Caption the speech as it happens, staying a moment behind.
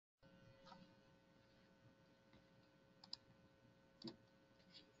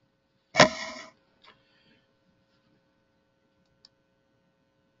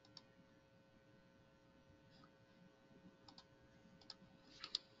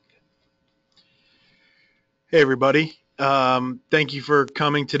Hey, everybody. Thank you for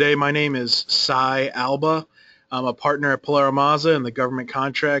coming today. My name is Cy Alba. I'm a partner at Maza in the government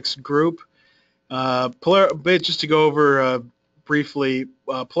contracts group. Just to go over briefly,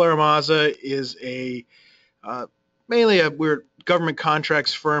 Maza is uh, we're a government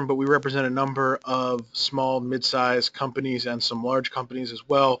contracts firm, but we represent a number of small, mid-sized companies and some large companies as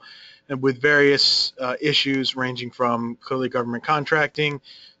well, and with various issues ranging from clearly government contracting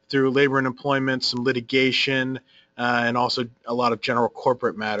through labor and employment, some litigation, and also a lot of general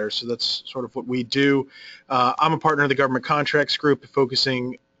corporate matters. So that's sort of what we do. I'm a partner of the government contracts group,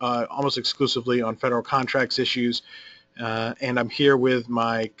 focusing almost exclusively on federal contracts issues, and I'm here with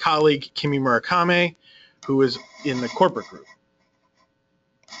my colleague Kimi Murakami, who is in the corporate group.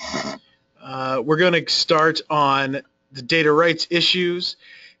 We're going to start on the data rights issues,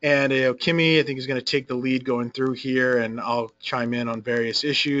 and Kimi, I think, is going to take the lead going through here, and I'll chime in on various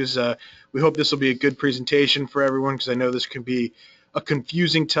issues. We hope this will be a good presentation for everyone, because I know this can be a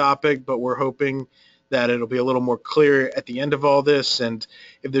confusing topic, but we're hoping that it'll be a little more clear at the end of all this. And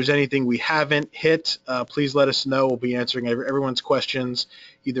if there's anything we haven't hit, please let us know. We'll be answering everyone's questions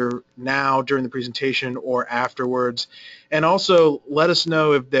either now during the presentation or afterwards. And also let us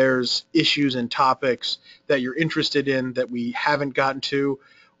know if there's issues and topics that you're interested in that we haven't gotten to,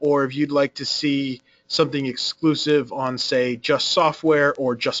 or if you'd like to see something exclusive on, say, just software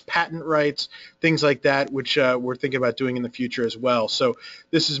or just patent rights, things like that, which we're thinking about doing in the future as well. So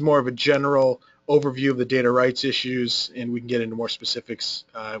this is more of a general overview of the data rights issues, and we can get into more specifics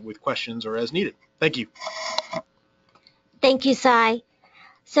with questions or as needed. Thank you. Thank you, Cy.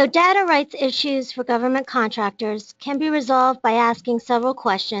 So data rights issues for government contractors can be resolved by asking several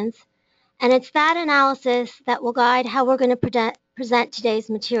questions, and it's that analysis that will guide how we're going to present today's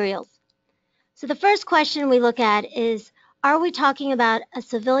materials. So the first question we look at is, are we talking about a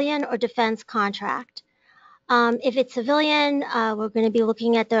civilian or defense contract? If it's civilian, we're going to be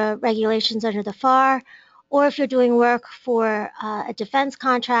looking at the regulations under the FAR, or if you're doing work for a defense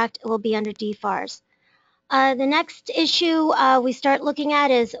contract, it will be under DFARS. The next issue we start looking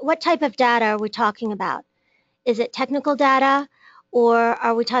at is, what type of data are we talking about? Is it technical data, or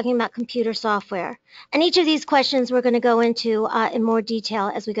are we talking about computer software? And each of these questions we're going to go into in more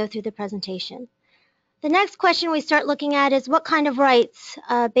detail as we go through the presentation. The next question we start looking at is, what kind of rights,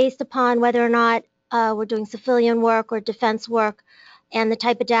 based upon whether or not we're doing civilian work or defense work and the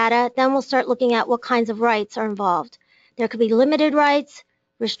type of data. Then we'll start looking at what kinds of rights are involved. There could be limited rights,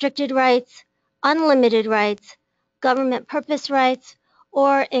 restricted rights, unlimited rights, government purpose rights,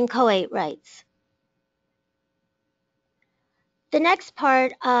 or inchoate rights. The next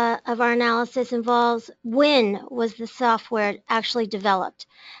part of our analysis involves, when was the software actually developed?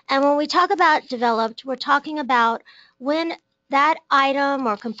 And when we talk about developed, we're talking about when that item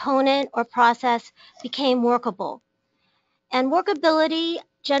or component or process became workable. And workability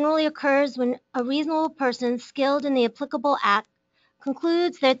generally occurs when a reasonable person skilled in the applicable act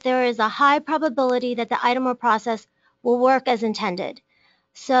concludes that there is a high probability that the item or process will work as intended.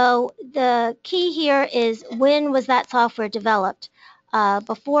 So the key here is, when was that software developed?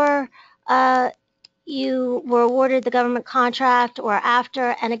 Before you were awarded the government contract, or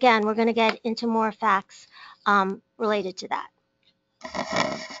after? And again, we're going to get into more facts related to that.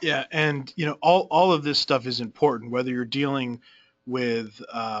 Yeah, and all of this stuff is important, whether you're dealing with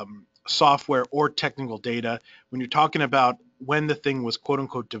software or technical data. When you're talking about when the thing was quote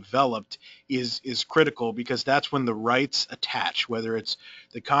unquote developed is critical, because that's when the rights attach, whether it's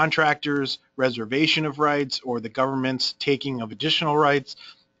the contractor's reservation of rights or the government's taking of additional rights.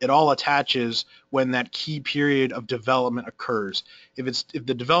 It all attaches when that key period of development occurs. If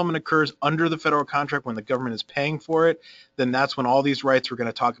the development occurs under the federal contract when the government is paying for it, then that's when all these rights we're going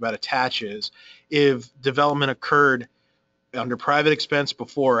to talk about attaches. If development occurred under private expense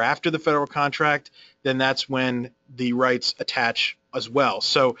before or after the federal contract, then that's when the rights attach as well.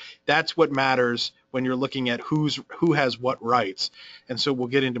 So that's what matters when you're looking at who has what rights. And so we'll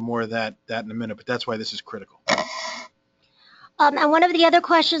get into more of that in a minute, but that's why this is critical. And one of the other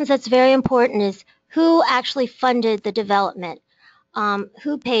questions that's very important is, who actually funded the development?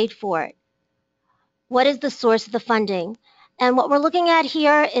 Who paid for it? What is the source of the funding? And what we're looking at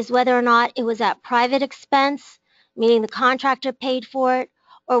here is whether or not it was at private expense, meaning the contractor paid for it,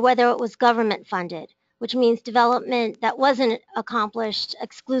 or whether it was government funded, which means development that wasn't accomplished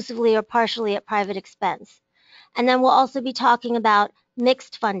exclusively or partially at private expense. And then we'll also be talking about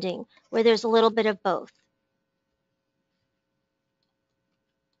mixed funding, where there's a little bit of both.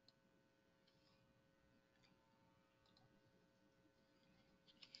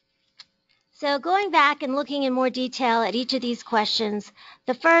 So going back and looking in more detail at each of these questions,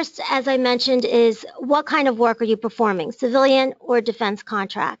 the first, as I mentioned, is what kind of work are you performing, civilian or defense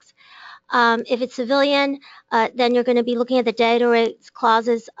contracts? If it's civilian, then you're going to be looking at the data rates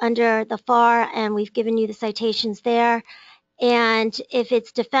clauses under the FAR, and we've given you the citations there. And if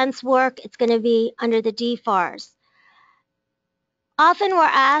it's defense work, it's going to be under the DFARs. Often we're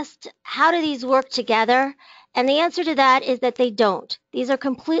asked, how do these work together? And the answer to that is that they don't. These are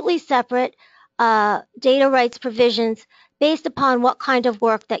completely separate data rights provisions based upon what kind of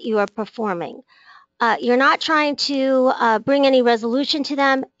work that you are performing. You're not trying to bring any resolution to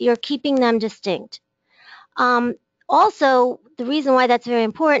them. You're keeping them distinct. Also, the reason why that's very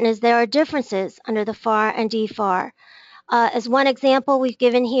important is there are differences under the FAR and DFAR. As one example we've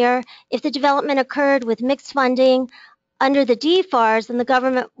given here, if the development occurred with mixed funding under the DFARs, then the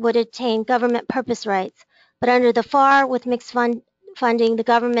government would attain government purpose rights. But under the FAR with mixed funding, the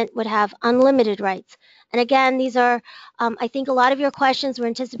government would have unlimited rights. And again, these are, I think a lot of your questions we're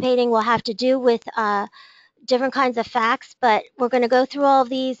anticipating will have to do with different kinds of facts, but we're going to go through all of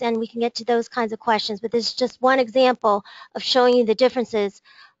these and we can get to those kinds of questions. But this is just one example of showing you the differences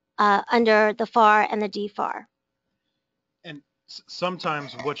under the FAR and the DFAR. And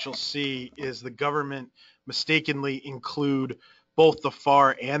sometimes what you'll see is the government mistakenly include both the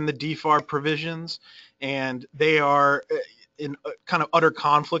FAR and the DFAR provisions, and they are in kind of utter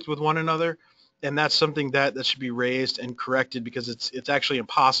conflict with one another. And that's something that should be raised and corrected, because it's actually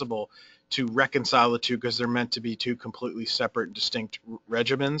impossible to reconcile the two, because they're meant to be two completely separate and distinct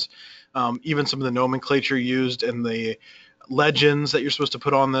regimens. Even some of the nomenclature used and the legends that you're supposed to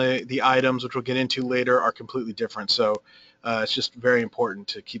put on the items, which we'll get into later, are completely different. So it's just very important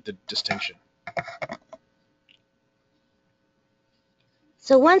to keep the distinction.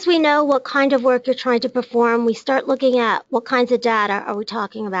 So once we know what kind of work you're trying to perform, we start looking at what kinds of data are we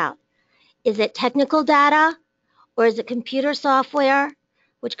talking about. Is it technical data, or is it computer software,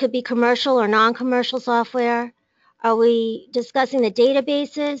 which could be commercial or non-commercial software? Are we discussing the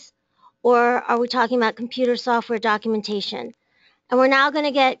databases, or are we talking about computer software documentation? And we're now going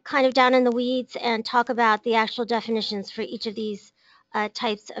to get kind of down in the weeds and talk about the actual definitions for each of these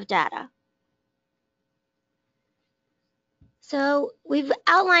types of data. So we've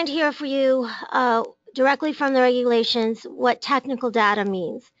outlined here for you directly from the regulations what technical data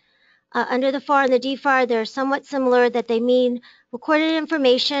means. Under the FAR and the DFAR, they're somewhat similar, that they mean recorded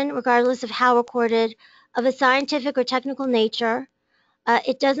information, regardless of how recorded, of a scientific or technical nature.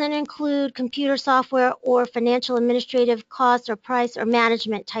 It doesn't include computer software or financial administrative cost or price or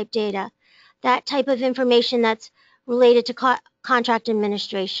management type data, that type of information that's related to contract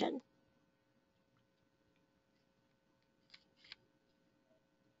administration.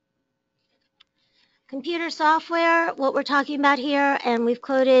 Computer software, what we're talking about here, and we've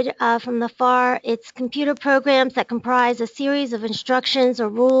quoted from the FAR, it's computer programs that comprise a series of instructions or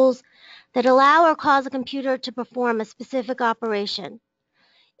rules that allow or cause a computer to perform a specific operation.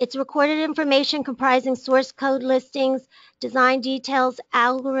 It's recorded information comprising source code listings, design details,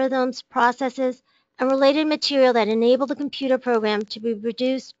 algorithms, processes, and related material that enable the computer program to be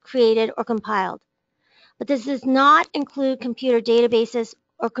produced, created, or compiled. But this does not include computer databases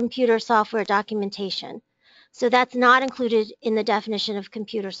or computer software documentation. So that's not included in the definition of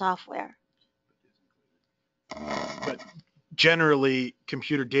computer software. But generally,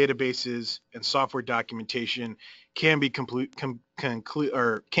 computer databases and software documentation can be contained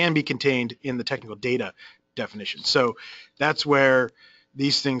in the technical data definition. So that's where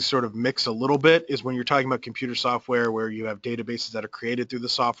these things sort of mix a little bit, is when you're talking about computer software, where you have databases that are created through the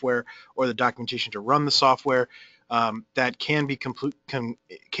software or the documentation to run the software, that can be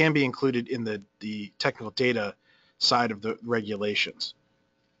included in the technical data side of the regulations.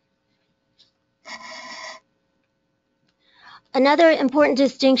 Another important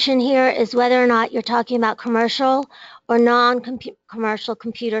distinction here is whether or not you're talking about commercial or non-commercial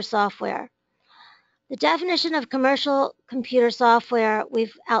computer software. The definition of commercial computer software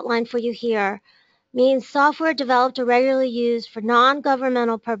we've outlined for you here means software developed or regularly used for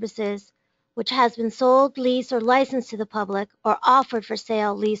non-governmental purposes, which has been sold, leased, or licensed to the public, or offered for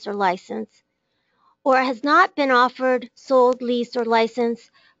sale, lease, or license, or has not been offered, sold, leased, or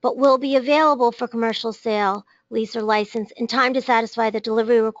licensed, but will be available for commercial sale, lease, or license in time to satisfy the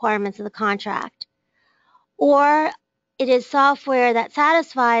delivery requirements of the contract. Or it is software that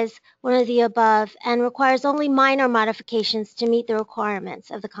satisfies one of the above and requires only minor modifications to meet the requirements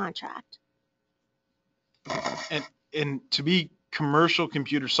of the contract. And to be commercial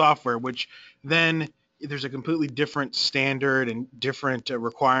computer software, which then there's a completely different standard and different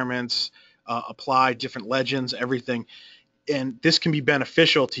requirements apply, different legends, everything. and this can be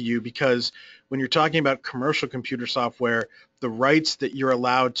beneficial to you because when you're talking about commercial computer software, the rights that you're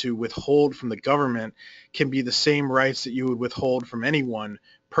allowed to withhold from the government can be the same rights that you would withhold from anyone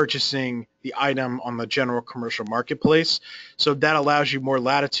purchasing the item on the general commercial marketplace. So that allows you more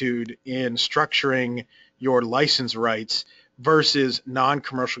latitude in structuring your license rights versus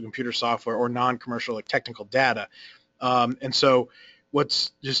non-commercial computer software or non-commercial like technical data. And so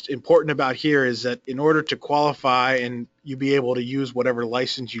what's just important about here is that in order to qualify and you be able to use whatever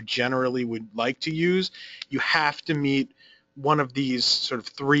license you generally would like to use, you have to meet one of these sort of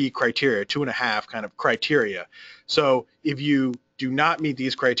three criteria, 2.5 kind of criteria. So if you do not meet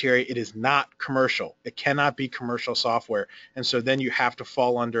these criteria, it is not commercial. It cannot be commercial software. And so then you have to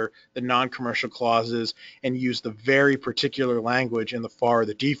fall under the non-commercial clauses and use the very particular language in the FAR or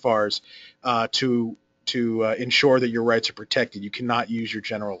the DFARs to ensure that your rights are protected. You cannot use your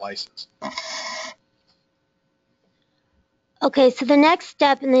general license. Okay, so the next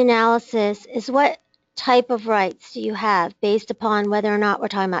step in the analysis is what type of rights do you have based upon whether or not we're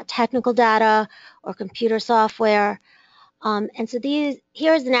talking about technical data or computer software. And so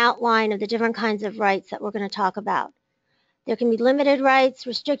here's an outline of the different kinds of rights that we're going to talk about. There can be limited rights,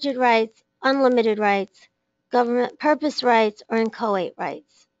 restricted rights, unlimited rights, government purpose rights, or inchoate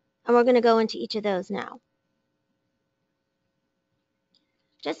rights. And we're going to go into each of those now.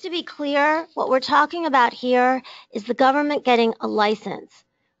 Just to be clear, what we're talking about here is the government getting a license.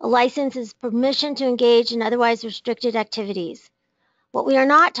 A license is permission to engage in otherwise restricted activities. What we are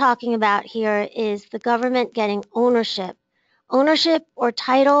not talking about here is the government getting ownership. Ownership or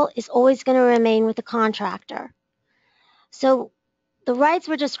title is always going to remain with the contractor. So the rights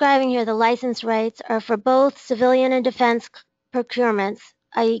we're describing here, the license rights, are for both civilian and defense procurements.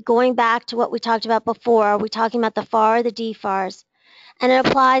 Going back to what we talked about before, we're talking about the FAR or the DFARs. And it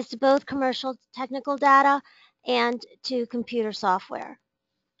applies to both commercial technical data and to computer software.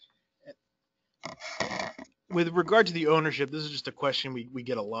 With regard to the ownership, this is just a question we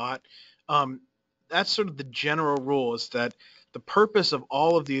get a lot. That's sort of the general rule, is that the purpose of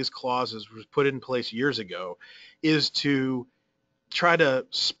all of these clauses was put in place years ago is to try to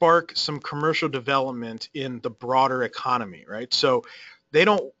spark some commercial development in the broader economy, right? So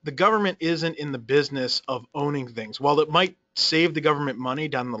the government isn't in the business of owning things. While it might save the government money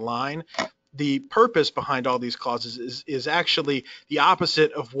down the line, the purpose behind all these clauses is actually the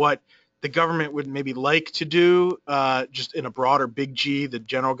opposite of what the government would maybe like to do, just in a broader big G, the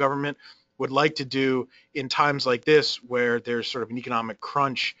general government would like to do in times like this where there's sort of an economic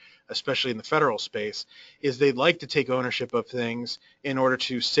crunch, especially in the federal space, is they'd like to take ownership of things in order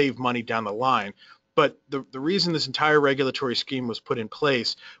to save money down the line. But the reason this entire regulatory scheme was put in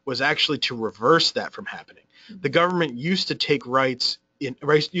place was actually to reverse that from happening. The government used to take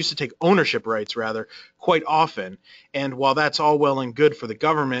ownership rights rather quite often, and while that's all well and good for the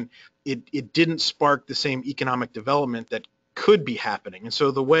government, it didn't spark the same economic development that could be happening. And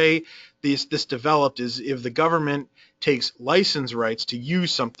so the way this developed is if the government takes license rights to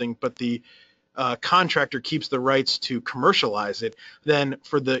use something, but the contractor keeps the rights to commercialize it, then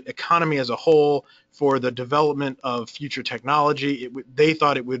for the economy as a whole, for the development of future technology, they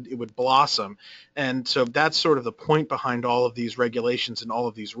thought it would blossom. And so that's sort of the point behind all of these regulations and all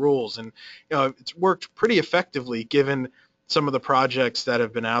of these rules. And it's worked pretty effectively given some of the projects that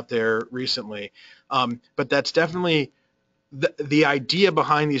have been out there recently. But that's definitely the idea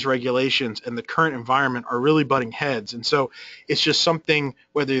behind these regulations and the current environment are really butting heads. And so it's just something,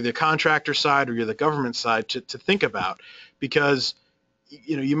 whether you're the contractor side or you're the government side, to think about, because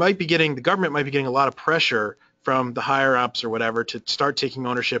the government might be getting a lot of pressure from the higher ups or whatever to start taking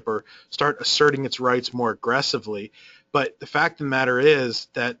ownership or start asserting its rights more aggressively. But the fact of the matter is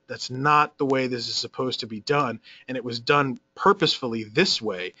that that's not the way this is supposed to be done. And it was done purposefully this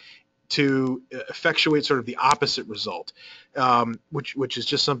way to effectuate sort of the opposite result, which is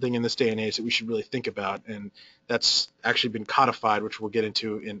just something in this day and age that we should really think about. And that's actually been codified, which we'll get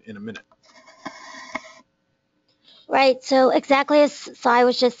into in a minute. Right. So exactly as Cy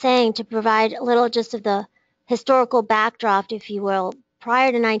was just saying, to provide a little just of the historical backdrop, if you will,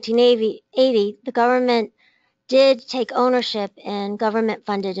 prior to 1980, the government did take ownership in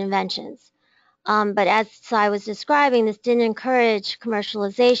government-funded inventions. But as Cy was describing, this didn't encourage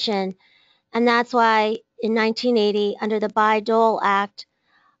commercialization. And that's why in 1980, under the Bayh-Dole Act,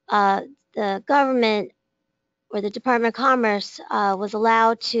 the government or the Department of Commerce was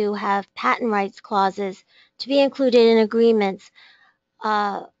allowed to have patent rights clauses to be included in agreements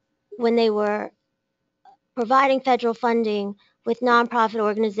when they were providing federal funding with nonprofit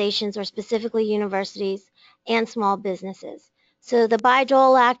organizations or specifically universities and small businesses. So the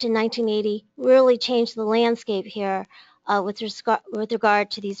Bayh-Dole Act in 1980 really changed the landscape here with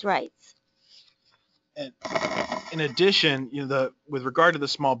regard to these rights. And in addition, with regard to the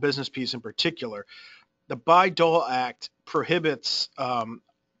small business piece in particular, the Bayh-Dole Act prohibits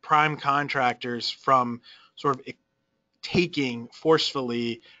prime contractors from sort of taking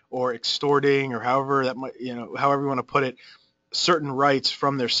forcefully or extorting, or however you want to put it, certain rights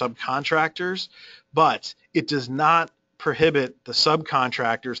from their subcontractors, but it does not prohibit the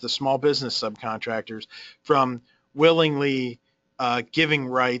subcontractors, the small business subcontractors, from willingly giving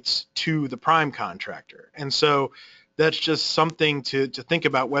rights to the prime contractor. And so that's just something to think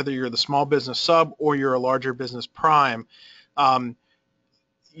about, whether you're the small business sub or you're a larger business prime.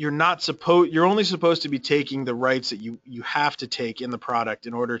 You're only supposed to be taking the rights that you have to take in the product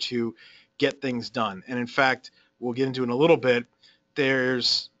in order to get things done. And in fact, we'll get into in a little bit,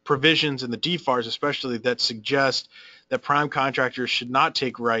 there's provisions in the DFARS especially that suggest that prime contractors should not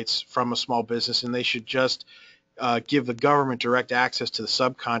take rights from a small business, and they should just give the government direct access to the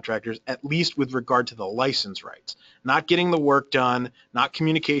subcontractors, at least with regard to the license rights. Not getting the work done, not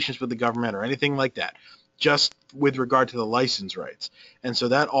communications with the government or anything like that, just with regard to the license rights. And so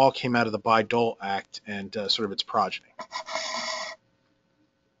that all came out of the Bayh-Dole Act and sort of its progeny.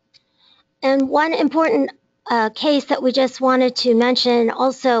 And one important case that we just wanted to mention,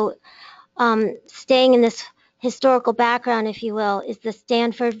 also staying in this historical background, if you will, is the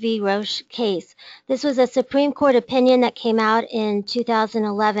Stanford v. Roche case. This was a Supreme Court opinion that came out in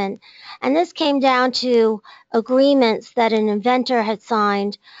 2011, and this came down to agreements that an inventor had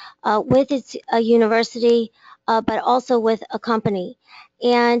signed with a university, but also with a company.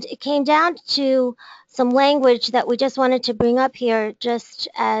 And it came down to some language that we just wanted to bring up here, just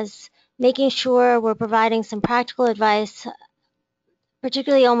as making sure we're providing some practical advice,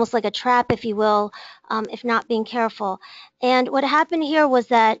 particularly almost like a trap, if you will, if not being careful. And what happened here was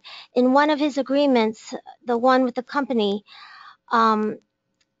that in one of his agreements, the one with the company, the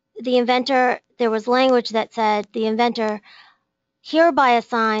inventor, there was language that said the inventor hereby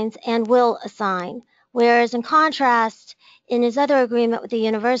assigns and will assign. Whereas in contrast, in his other agreement with the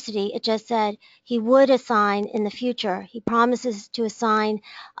university, it just said he would assign in the future. He promises to assign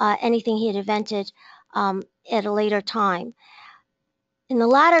anything he had invented at a later time. In the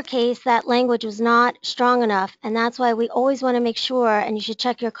latter case, that language was not strong enough, and that's why we always want to make sure, and you should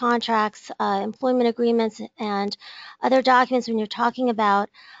check your contracts, employment agreements, and other documents when you're talking about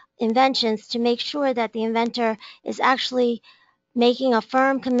inventions, to make sure that the inventor is actually making a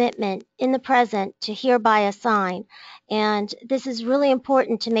firm commitment in the present to hereby assign. And this is really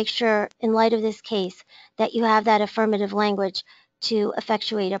important to make sure, in light of this case, that you have that affirmative language to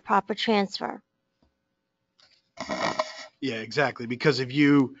effectuate a proper transfer. Yeah, exactly. Because if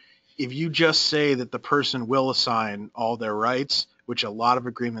you just say that the person will assign all their rights, which a lot of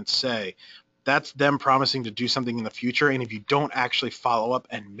agreements say, that's them promising to do something in the future. And if you don't actually follow up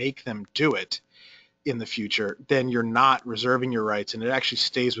and make them do it in the future, then you're not reserving your rights, and it actually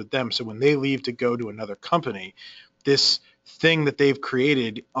stays with them. So when they leave to go to another company, this thing that they've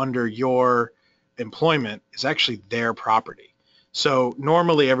created under your employment is actually their property. So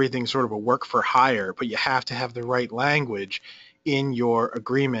normally everything's sort of a work for hire, but you have to have the right language in your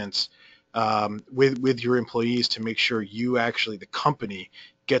agreements with your employees to make sure you actually, the company,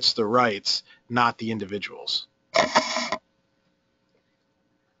 gets the rights, not the individuals.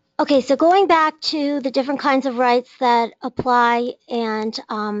 Okay, so going back to the different kinds of rights that apply, and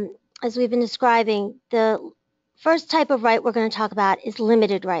as we've been describing, the first type of right we're going to talk about is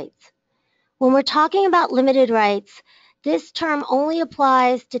limited rights. When we're talking about limited rights, this term only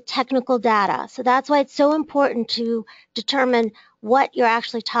applies to technical data. So that's why it's so important to determine what you're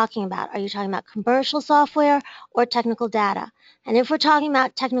actually talking about. Are you talking about commercial software or technical data? And if we're talking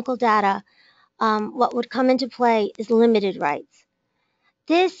about technical data, what would come into play is limited rights.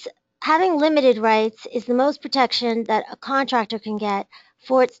 This, having limited rights, is the most protection that a contractor can get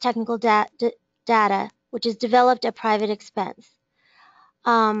for its technical data, which is developed at private expense.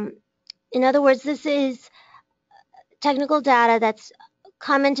 In other words, this is technical data that's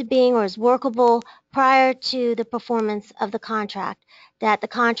come into being or is workable prior to the performance of the contract that the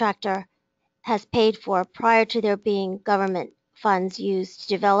contractor has paid for, prior to there being government funds used to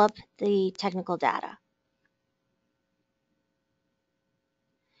develop the technical data.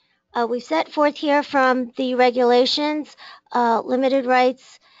 We've set forth here from the regulations, limited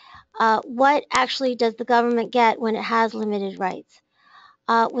rights. What actually does the government get when it has limited rights?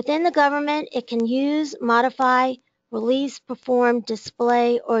 Within the government, it can use, modify, release, perform,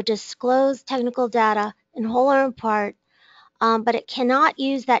 display, or disclose technical data in whole or in part, but it cannot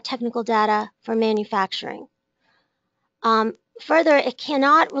use that technical data for manufacturing. Further, it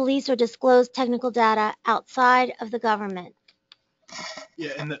cannot release or disclose technical data outside of the government.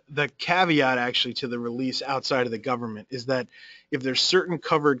 Yeah, and the caveat actually to the release outside of the government is that if there's certain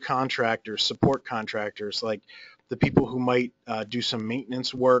covered contractors, support contractors, like the people who might do some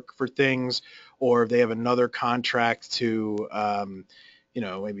maintenance work for things, or if they have another contract to,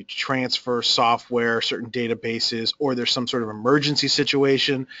 maybe transfer software, certain databases, or there's some sort of emergency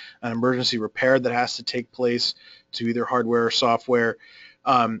situation, an emergency repair that has to take place to either hardware or software,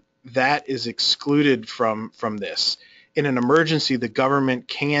 that is excluded from this. In an emergency, the government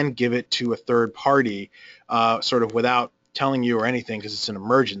can give it to a third party, sort of without telling you or anything, because it's an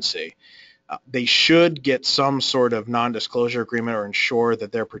emergency. They should get some sort of non-disclosure agreement or ensure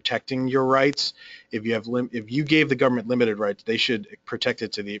that they're protecting your rights. If you gave the government limited rights, they should protect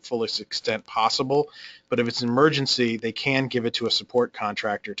it to the fullest extent possible. But if it's an emergency, they can give it to a support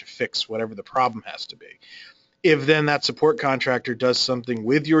contractor to fix whatever the problem has to be. If then that support contractor does something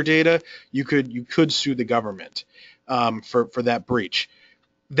with your data, you could sue the government for that breach.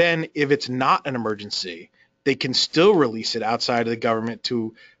 Then if it's not an emergency, they can still release it outside of the government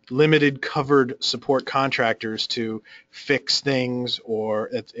to limited covered support contractors to fix things, or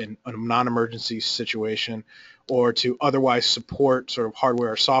in a non-emergency situation, or to otherwise support sort of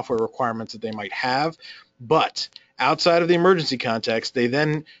hardware or software requirements that they might have. But outside of the emergency context, they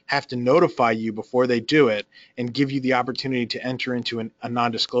then have to notify you before they do it and give you the opportunity to enter into a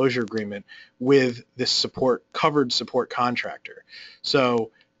non-disclosure agreement with this covered support contractor.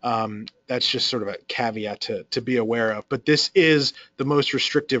 So that's just sort of a caveat to be aware of. But this is the most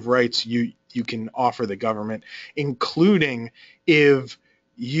restrictive rights you can offer the government, including if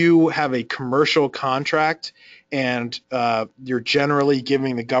you have a commercial contract and you're generally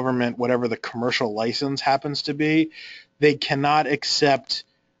giving the government whatever the commercial license happens to be. They cannot accept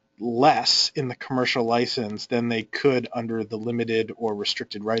less in the commercial license than they could under the limited or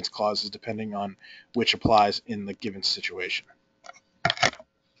restricted rights clauses, depending on which applies in the given situation.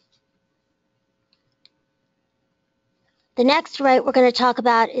 The next right we're going to talk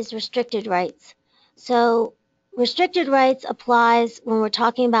about is restricted rights. So restricted rights applies when we're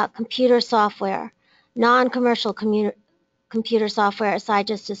talking about computer software, non-commercial computer software, as I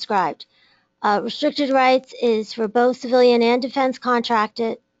just described. Restricted rights is for both civilian and defense contracts,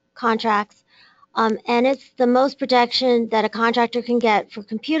 and it's the most protection that a contractor can get for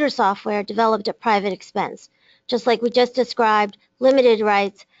computer software developed at private expense, just like we just described limited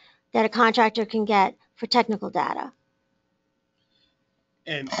rights that a contractor can get for technical data.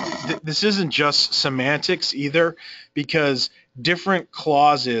 And this isn't just semantics either, because different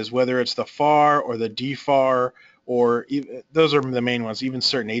clauses, whether it's the FAR or the DFAR, or those are the main ones, even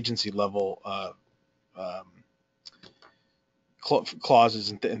certain agency level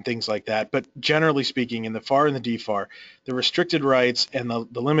clauses and things like that. But generally speaking, in the FAR and the DFAR, the restricted rights and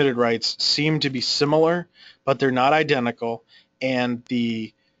the limited rights seem to be similar, but they're not identical. And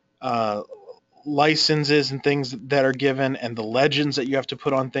the licenses and things that are given and the legends that you have to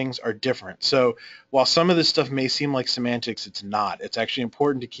put on things are different. So while some of this stuff may seem like semantics, it's not. It's actually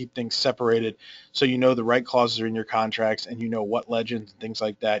important to keep things separated so you know the right clauses are in your contracts and you know what legends and things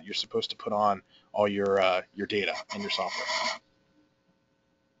like that you're supposed to put on all your data and your software.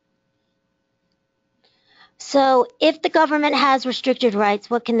 So if the government has restricted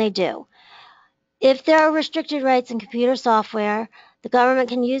rights, what can they do? If there are restricted rights in computer software, the government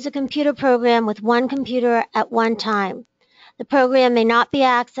can use a computer program with one computer at one time. The program may not be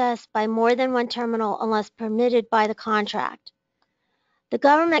accessed by more than one terminal unless permitted by the contract. The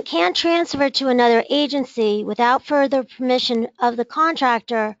government can transfer to another agency without further permission of the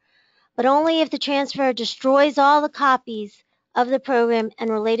contractor, but only if the transfer destroys all the copies of the program and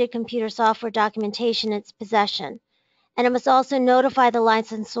related computer software documentation in its possession. And it must also notify the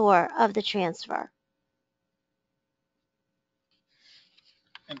licensor of the transfer.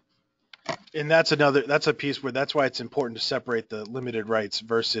 And that's a piece where that's why it's important to separate the limited rights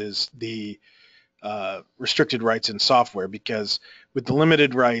versus the restricted rights in software, because with the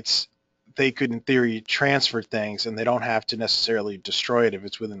limited rights, they could in theory transfer things and they don't have to necessarily destroy it if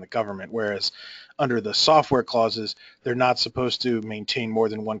it's within the government, whereas under the software clauses, they're not supposed to maintain more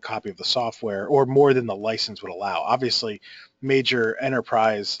than one copy of the software or more than the license would allow. Obviously, major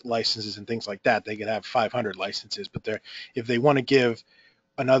enterprise licenses and things like that, they could have 500 licenses, but if they want to give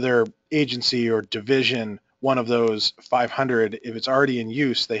another agency or division one of those 500, if it's already in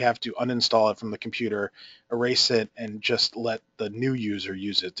use, they have to uninstall it from the computer, erase it, and just let the new user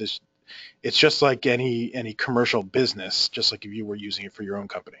use it. It's just like any commercial business, just like if you were using it for your own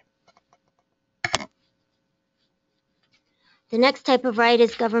company. The next type of right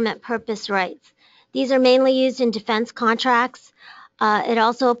is government purpose rights. These are mainly used in defense contracts. It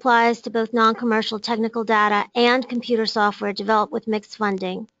also applies to both non-commercial technical data and computer software developed with mixed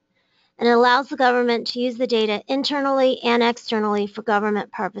funding. And it allows the government to use the data internally and externally for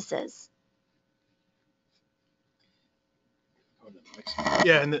government purposes.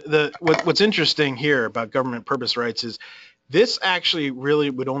 Yeah, and what's interesting here about government purpose rights is this actually really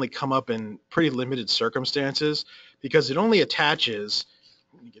would only come up in pretty limited circumstances because it only attaches.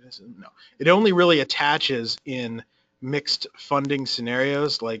 No, it only really attaches in mixed funding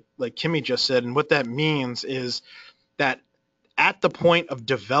scenarios, like Kimi just said, and what that means is that at the point of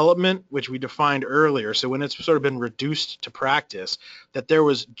development, which we defined earlier, so when it's sort of been reduced to practice, that there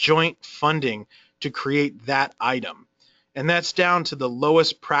was joint funding to create that item. And that's down to the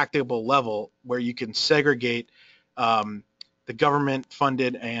lowest practicable level where you can segregate the government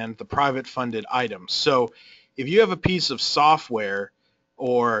funded and the private funded items. So if you have a piece of software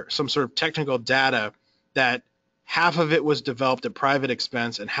or some sort of technical data that half of it was developed at private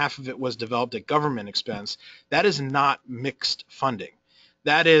expense and half of it was developed at government expense, that is not mixed funding.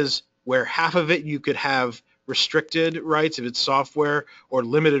 That is where half of it you could have restricted rights if it's software or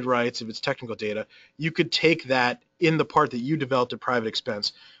limited rights if it's technical data. You could take that in the part that you developed at private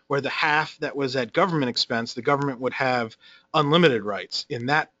expense, where the half that was at government expense, the government would have unlimited rights in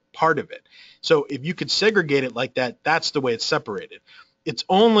that part of it. So if you could segregate it like that, that's the way it's separated. It's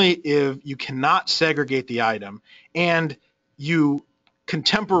only if you cannot segregate the item and you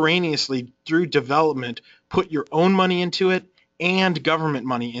contemporaneously through development put your own money into it and government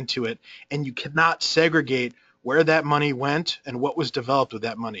money into it, and you cannot segregate where that money went and what was developed with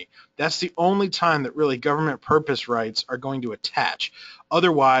that money. That's the only time that really government purpose rights are going to attach.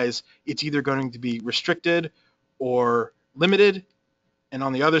 Otherwise, it's either going to be restricted or limited, and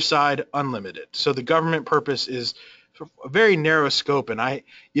on the other side, unlimited. So the government purpose is a very narrow scope, and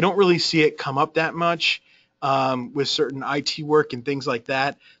you don't really see it come up that much with certain IT work and things like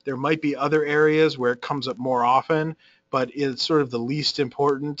that. There might be other areas where it comes up more often, but it's sort of the least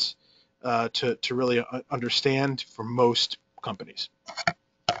important to really understand for most companies.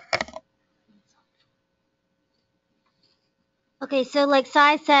 Okay, so like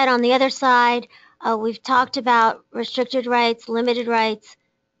Cy said, on the other side, we've talked about restricted rights, limited rights,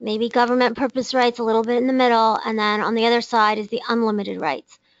 maybe government purpose rights a little bit in the middle, and then on the other side is the unlimited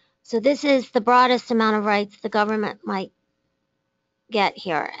rights. So this is the broadest amount of rights the government might get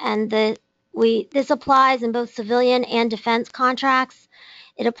here. And this applies in both civilian and defense contracts.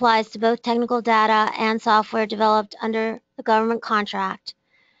 It applies to both technical data and software developed under the government contract.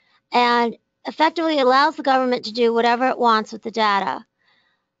 And effectively allows the government to do whatever it wants with the data.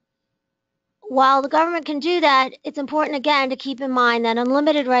 While the government can do that, it's important again to keep in mind that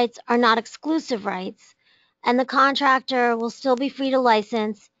unlimited rights are not exclusive rights, and the contractor will still be free to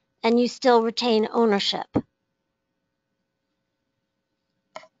license, and you still retain ownership.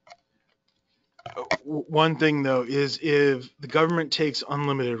 One thing, though, is if the government takes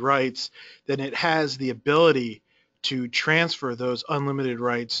unlimited rights, then it has the ability to transfer those unlimited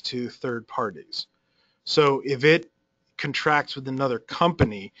rights to third parties. So if it contracts with another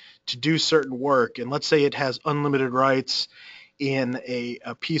company to do certain work, and let's say it has unlimited rights in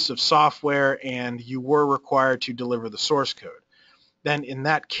a piece of software and you were required to deliver the source code, then in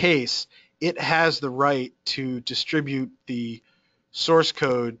that case, it has the right to distribute the source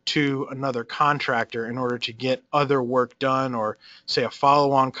code to another contractor in order to get other work done, or say a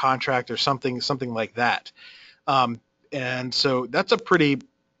follow-on contract or something like that. And so that's a pretty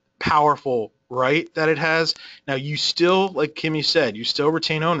powerful right that it has. Now you still, like Kimi said, you still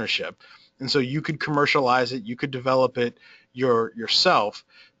retain ownership, and so you could commercialize it, you could develop it yourself,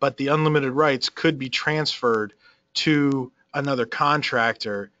 but the unlimited rights could be transferred to another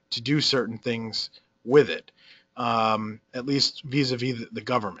contractor to do certain things with it, at least vis-a-vis the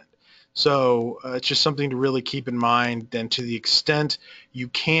government. So it's just something to really keep in mind. And to the extent you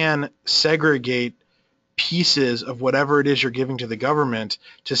can segregate pieces of whatever it is you're giving to the government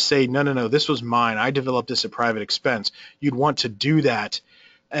to say, no, this was mine, I developed this at private expense, you'd want to do that.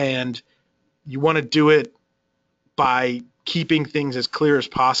 And you want to do it by keeping things as clear as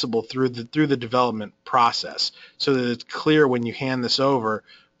possible through the development process, so that it's clear when you hand this over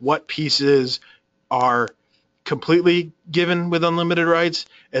what pieces are completely given with unlimited rights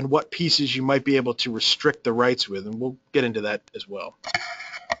and what pieces you might be able to restrict the rights with, and we'll get into that as well.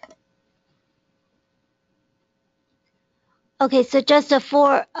 Okay, so just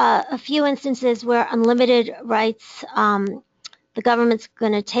a few instances where unlimited rights, the government's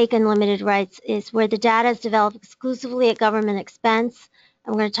going to take unlimited rights, is where the data is developed exclusively at government expense,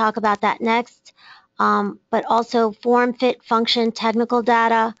 and we're going to talk about that next. But also form, fit, function, technical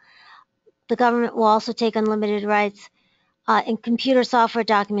data the government will also take unlimited rights in computer software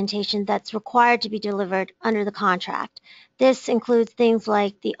documentation that's required to be delivered under the contract. This includes things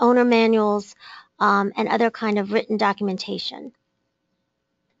like the owner manuals and other kind of written documentation.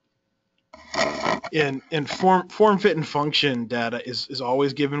 And form, fit, and function data is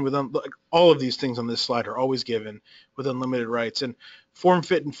always given with all of these things on this slide are always given with unlimited rights. And form,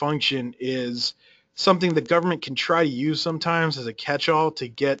 fit, and function is something the government can try to use sometimes as a catch-all to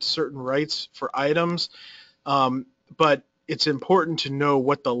get certain rights for items, but it's important to know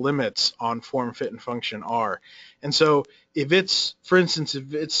what the limits on form, fit, and function are. And so if it's, for instance,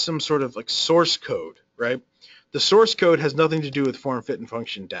 if it's some sort of like source code, right? The source code has nothing to do with form, fit, and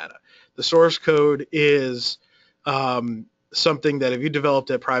function data. The source code is something that if you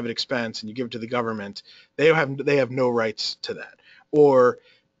developed at private expense and you give it to the government, they have no rights to that. Or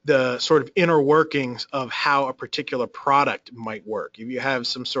the sort of inner workings of how a particular product might work. If you have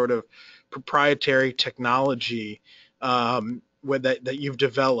some sort of proprietary technology that you've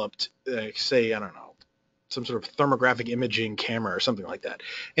developed, say, I don't know, some sort of thermographic imaging camera or something like that,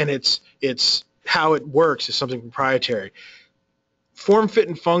 and it's how it works is something proprietary. Form, fit,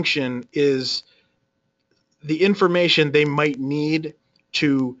 and function is the information they might need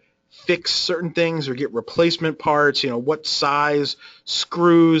to fix certain things or get replacement parts, what size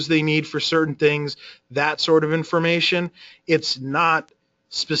screws they need for certain things, that sort of information. It's not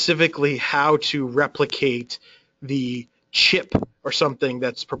specifically how to replicate the chip or something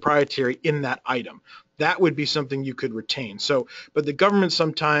that's proprietary in that item. That would be something you could retain. So, but the government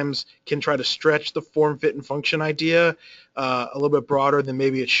sometimes can try to stretch the form, fit, and function idea a little bit broader than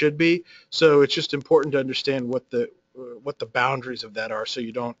maybe it should be. So it's just important to understand what the boundaries of that are, so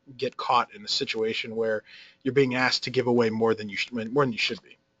you don't get caught in a situation where you're being asked to give away more than you should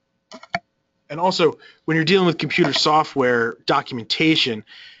be. And also, when you're dealing with computer software documentation,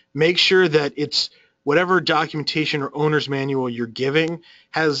 make sure that it's whatever documentation or owner's manual you're giving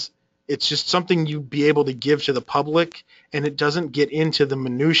it's just something you'd be able to give to the public, and it doesn't get into the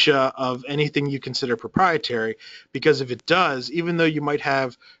minutia of anything you consider proprietary, because if it does, even though you might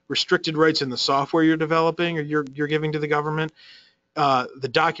have restricted rights in the software you're developing or you're giving to the government, the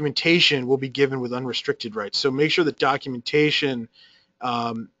documentation will be given with unrestricted rights. So make sure the documentation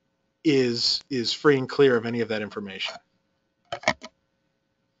is free and clear of any of that information.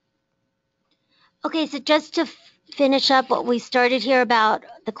 Okay, so just to finish up what we started here about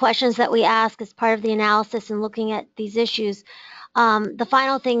the questions that we ask as part of the analysis and looking at these issues, the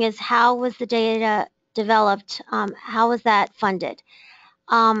final thing is, how was the data developed? How was that funded?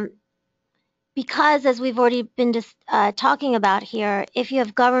 Because, as we've already been talking about here, if you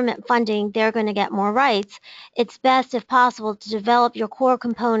have government funding, they're going to get more rights. It's best, if possible, to develop your core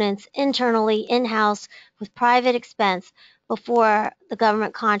components internally, in-house, with private expense before the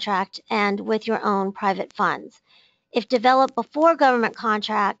government contract and with your own private funds. If developed before government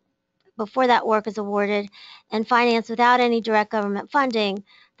contract, before that work is awarded, and financed without any direct government funding,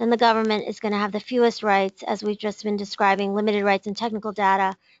 then the government is going to have the fewest rights, as we've just been describing, limited rights in technical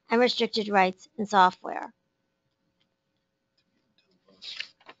data and restricted rights in software.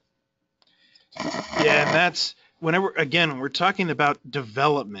 Yeah, and that's when we're talking about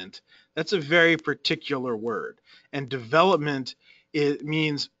development, that's a very particular word. And development, it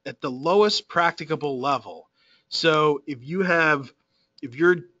means at the lowest practicable level. So if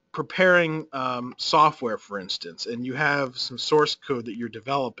you're preparing software, for instance, and you have some source code that you're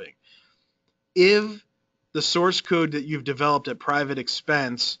developing, if the source code that you've developed at private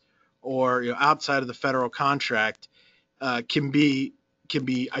expense or outside of the federal contract can be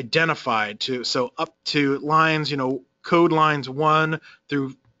identified so up to lines, code lines 1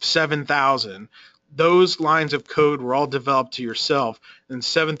 through 7,000. Those lines of code were all developed to yourself, and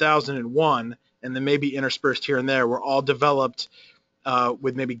 7,001, and then maybe interspersed here and there, were all developed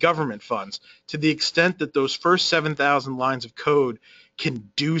with maybe government funds. To the extent that those first 7,000 lines of code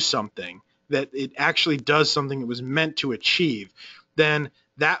can do something, that it actually does something it was meant to achieve, then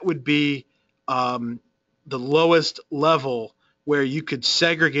that would be the lowest level where you could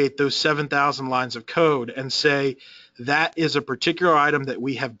segregate those 7,000 lines of code and say that is a particular item that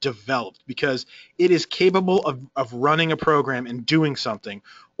we have developed because it is capable of running a program and doing something,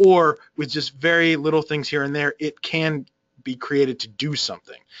 or with just very little things here and there, it can be created to do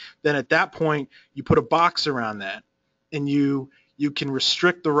something. Then at that point, you put a box around that, and you can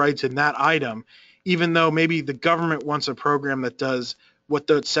restrict the rights in that item, even though maybe the government wants a program that does what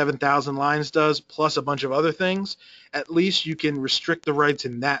the 7,000 lines does, plus a bunch of other things. At least you can restrict the rights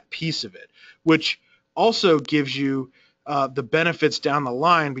in that piece of it, which also gives you the benefits down the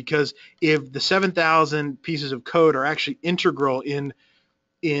line, because if the 7,000 pieces of code are actually integral in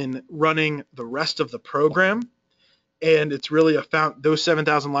in running the rest of the program, and it's really those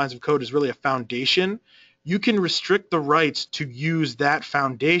 7,000 lines of code is really a foundation, you can restrict the rights to use that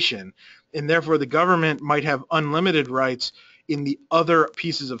foundation, and therefore the government might have unlimited rights in the other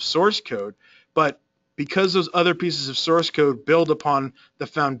pieces of source code. But because those other pieces of source code build upon the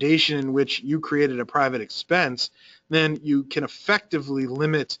foundation in which you created a private expense, then you can effectively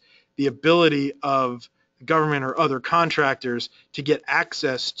limit the ability of the government or other contractors to get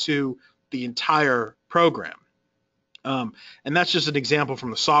access to the entire program. And that's just an example from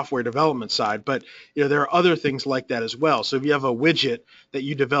the software development side, but there are other things like that as well. So if you have a widget that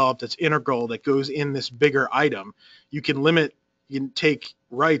you develop that's integral that goes in this bigger item, you can take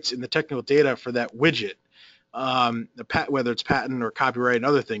rights in the technical data for that widget, whether it's patent or copyright and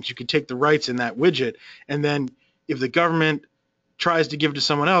other things. You can take the rights in that widget, and then if the government tries to give it to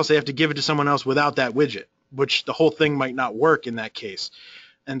someone else, they have to give it to someone else without that widget, which the whole thing might not work in that case.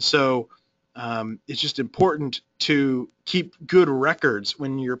 And so it's just important to keep good records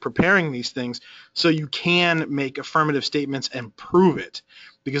when you're preparing these things so you can make affirmative statements and prove it,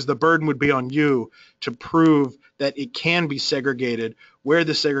 because the burden would be on you to prove that it can be segregated, where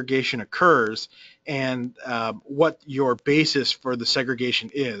the segregation occurs, and what your basis for the segregation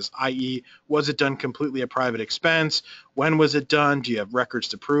is, i.e., was it done completely at private expense? When was it done? Do you have records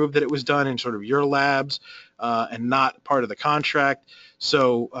to prove that it was done in sort of your labs and not part of the contract?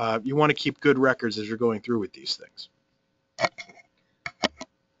 So you want to keep good records as you're going through with these things.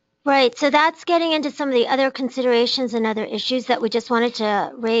 Right, so that's getting into some of the other considerations and other issues that we just wanted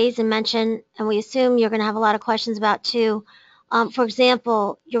to raise and mention, and we assume you're going to have a lot of questions about too. For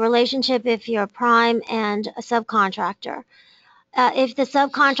example, your relationship if you're a prime and a subcontractor. If the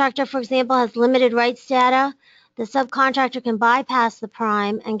subcontractor, for example, has limited rights data, the subcontractor can bypass the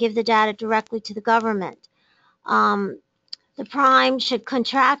prime and give the data directly to the government. The prime should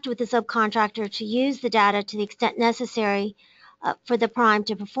contract with the subcontractor to use the data to the extent necessary for the prime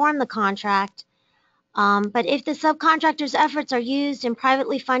to perform the contract. But if the subcontractor's efforts are used in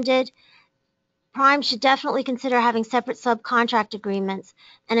privately funded, prime should definitely consider having separate subcontract agreements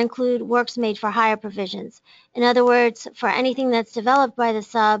and include works made for hire provisions. In other words, for anything that's developed by the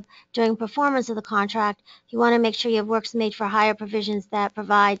sub during performance of the contract, you want to make sure you have works made for hire provisions that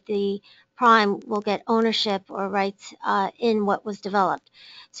provide the prime will get ownership or rights in what was developed.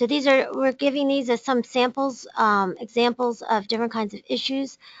 So we're giving these as some samples, examples of different kinds of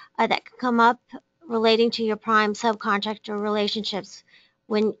issues that can come up relating to your prime subcontractor relationships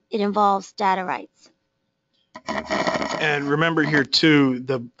when it involves data rights. And remember here too,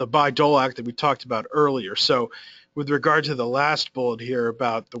 the Bayh-Dole Act that we talked about earlier. So with regard to the last bullet here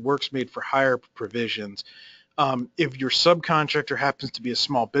about the works made for hire provisions, if your subcontractor happens to be a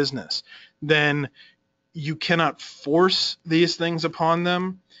small business, then you cannot force these things upon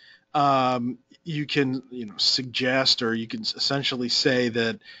them. You can suggest, or you can essentially say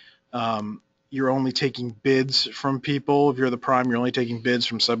that you're only taking bids from people. If you're the prime, you're only taking bids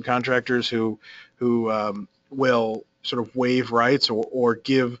from subcontractors who will sort of waive rights or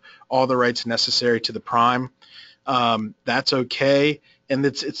give all the rights necessary to the prime. That's okay. And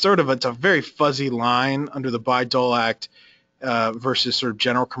it's a very fuzzy line under the Bayh-Dole Act versus sort of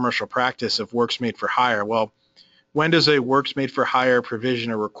general commercial practice of works made for hire. Well, when does a works made for hire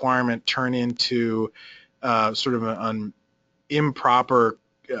provision or requirement turn into sort of an improper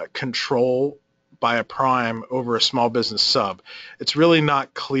control by a prime over a small business sub? It's really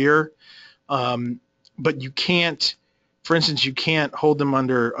not clear, but you can't, for instance, you can't hold them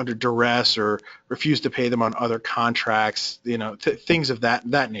under duress or refuse to pay them on other contracts, things of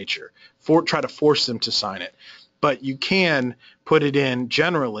that nature, try to force them to sign it. But you can put it in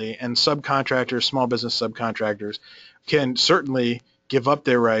generally, and subcontractors, small business subcontractors, can certainly give up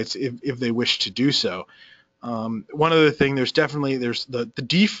their rights if they wish to do so. One other thing, there's the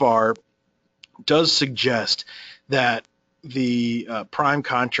DFAR does suggest that the prime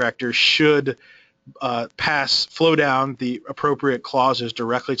contractor should flow down the appropriate clauses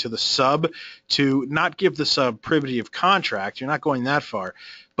directly to the sub to not give the sub privity of contract. You're not going that far,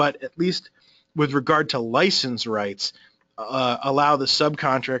 but at least with regard to license rights, allow the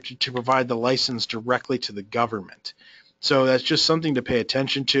subcontractor to provide the license directly to the government. So that's just something to pay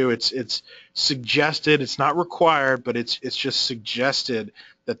attention to. It's suggested, it's not required, but it's just suggested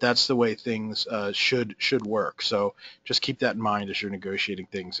that that's the way things should work. So just keep that in mind as you're negotiating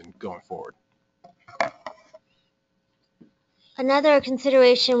things and going forward. Another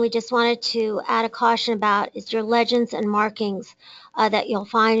consideration we just wanted to add a caution about is your legends and markings that you'll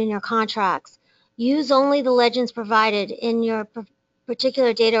find in your contracts. Use only the legends provided in your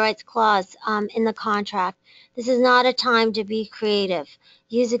particular data rights clause in the contract. This is not a time to be creative.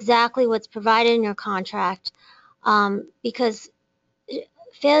 use exactly what's provided in your contract, because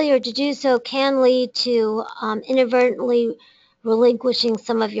failure to do so can lead to inadvertently relinquishing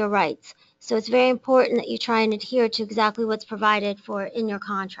some of your rights. So it's very important that you try and adhere to exactly what's provided for in your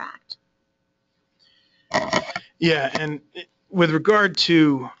contract. Yeah, and with regard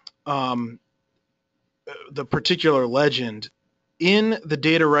to the particular legend, in the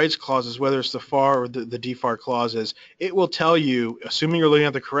data rights clauses, whether it's the FAR or the DFAR clauses, it will tell you, assuming you're looking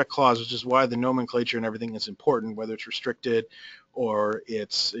at the correct clause, which is why the nomenclature and everything is important, whether it's restricted or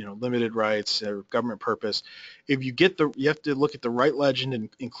it's limited rights or government purpose. If you get you have to look at the right legend and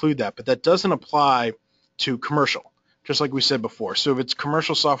include that, but that doesn't apply to commercial, just like we said before. So if it's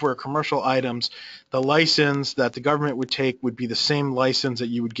commercial software, commercial items, the license that the government would take would be the same license that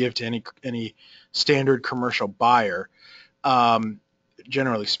you would give to any standard commercial buyer.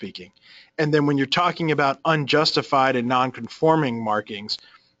 Generally speaking. And then when you're talking about unjustified and non-conforming markings,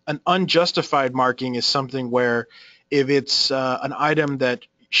 an unjustified marking is something where if it's an item that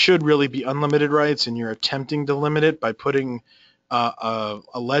should really be unlimited rights and you're attempting to limit it by putting a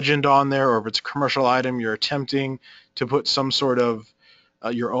legend on there, or if it's a commercial item, you're attempting to put some sort of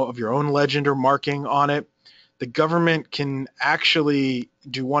your own legend or marking on it, the government can actually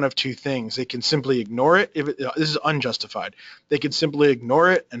do one of two things. They can simply ignore it. This is unjustified. They can simply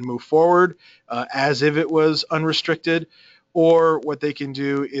ignore it and move forward as if it was unrestricted. Or what they can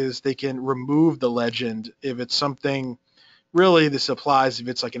do is they can remove the legend if it's something, really this applies if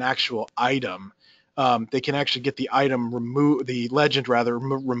it's like an actual item. They can actually get the legend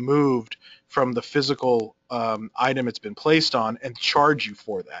removed from the physical item it's been placed on and charge you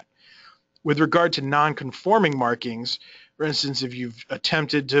for that. With regard to non-conforming markings, for instance, if you've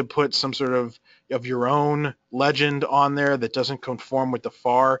attempted to put some sort of your own legend on there that doesn't conform with the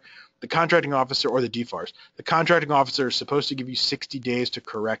FAR, the contracting officer, or the DFARs, the contracting officer is supposed to give you 60 days to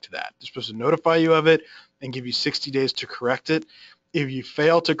correct that. They're supposed to notify you of it and give you 60 days to correct it. If you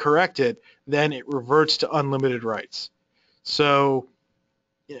fail to correct it, then it reverts to unlimited rights. So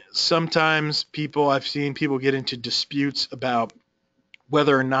sometimes I've seen people get into disputes about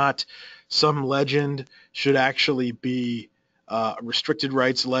whether or not some legend should actually be a restricted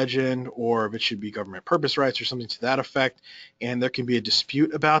rights legend or if it should be government purpose rights or something to that effect, and there can be a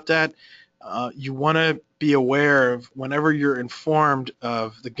dispute about that. You want to be aware of whenever you're informed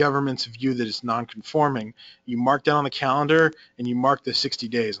of the government's view that it's non-conforming, you mark that on the calendar and you mark the 60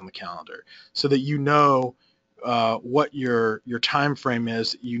 days on the calendar so that you know what your time frame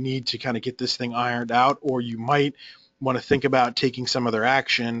is. You need to kind of get this thing ironed out, or you might want to think about taking some other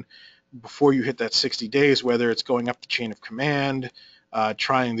action before you hit that 60 days, whether it's going up the chain of command,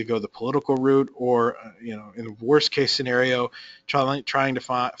 trying to go the political route, or in the worst case scenario, trying to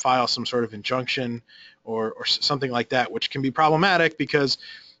file some sort of injunction or something like that, which can be problematic because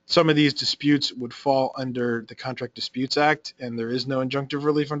some of these disputes would fall under the Contract Disputes Act, and there is no injunctive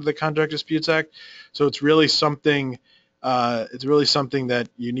relief under the Contract Disputes Act. So it's really something that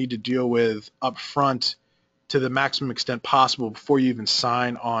you need to deal with up front to the maximum extent possible before you even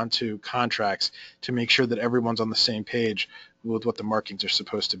sign on to contracts, to make sure that everyone's on the same page with what the markings are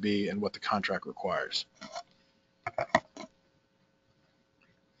supposed to be and what the contract requires.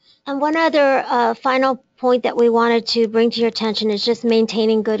 And one other final point that we wanted to bring to your attention is just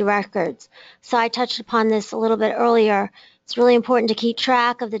maintaining good records. So I touched upon this a little bit earlier. It's really important to keep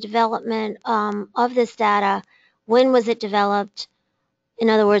track of the development of this data. When was it developed? In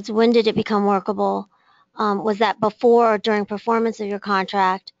other words, when did it become workable? Was that before or during performance of your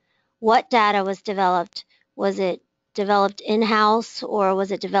contract? What data was developed? Was it developed in-house, or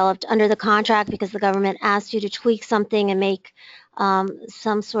was it developed under the contract because the government asked you to tweak something and make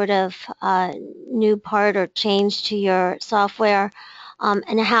some sort of new part or change to your software?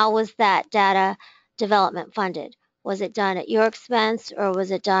 And how was that data development funded? Was it done at your expense, or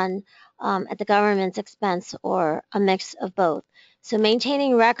was it done at the government's expense, or a mix of both? So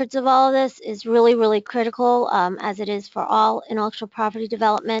maintaining records of all of this is really, really critical, as it is for all intellectual property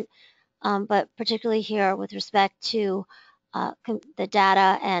development, but particularly here with respect to the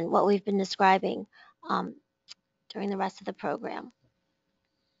data and what we've been describing during the rest of the program.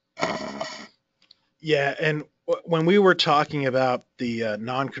 Yeah, and when we were talking about the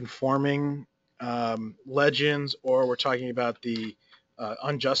non-conforming legends, or we're talking about the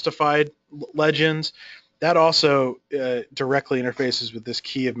unjustified legends, that also directly interfaces with this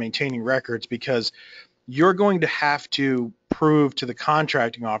key of maintaining records, because you're going to have to prove to the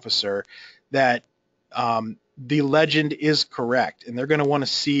contracting officer that the legend is correct, and they're going to want to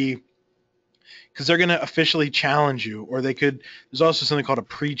see because they're going to officially challenge you, or there's also something called a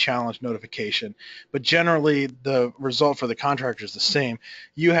pre-challenge notification. But generally, the result for the contractor is the same.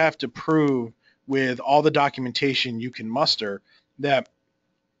 You have to prove with all the documentation you can muster that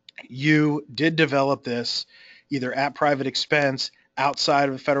you did develop this either at private expense, outside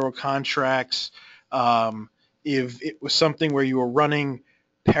of federal contracts, if it was something where you were running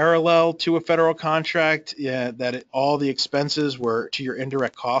parallel to a federal contract, yeah, all the expenses were to your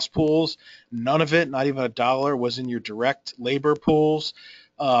indirect cost pools. None of it, not even a dollar, was in your direct labor pools.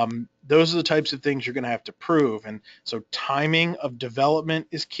 Those are the types of things you're going to have to prove. And so timing of development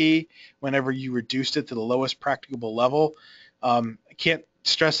is key whenever you reduced it to the lowest practicable level. I can't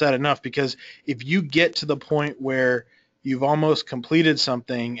stress that enough, because if you get to the point where you've almost completed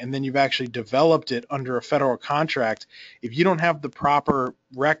something and then you've actually developed it under a federal contract, if you don't have the proper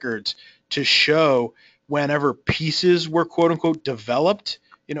records to show whenever pieces were quote unquote developed,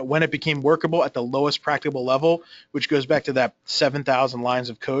 when it became workable at the lowest practicable level, which goes back to that 7,000 lines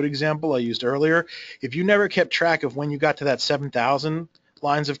of code example I used earlier. If you never kept track of when you got to that 7,000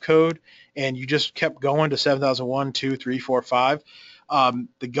 lines of code and you just kept going to 7,001, 2, 3, 4, 5,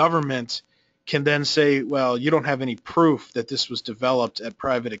 the government can then say, well, you don't have any proof that this was developed at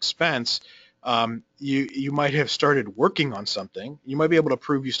private expense. You might have started working on something. You might be able to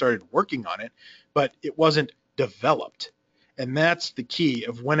prove you started working on it, but it wasn't developed. And that's the key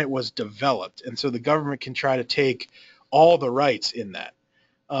of when it was developed. And so the government can try to take all the rights in that.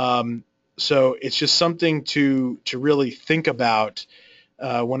 So it's just something to really think about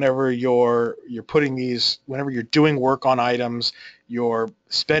whenever you're doing work on items, you're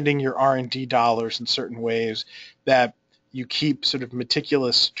spending your R&D dollars in certain ways, that you keep sort of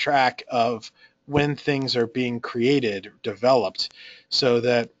meticulous track of when things are being created, developed, so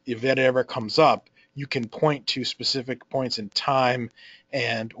that if it ever comes up, you can point to specific points in time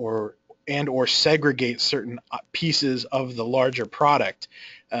and or segregate certain pieces of the larger product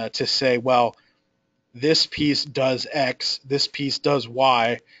to say, well, this piece does X, this piece does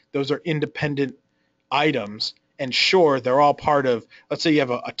Y. Those are independent items. And sure, they're all part of, let's say you have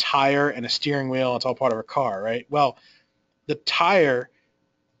a tire and a steering wheel, it's all part of a car, right? Well, the tire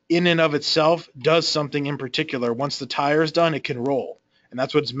in and of itself does something in particular. Once the tire is done, it can roll. And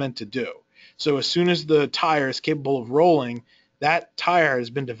that's what it's meant to do. So as soon as the tire is capable of rolling, that tire has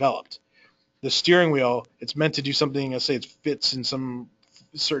been developed. The steering wheel, it's meant to do something, let's say it fits in some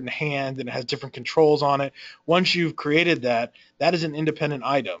certain hand and it has different controls on it. Once you've created that, that is an independent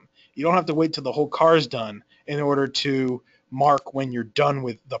item. You don't have to wait till the whole car is done in order to mark when you're done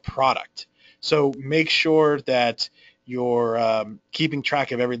with the product. So make sure that you're keeping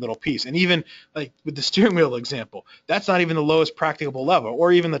track of every little piece. And even like with the steering wheel example, that's not even the lowest practicable level,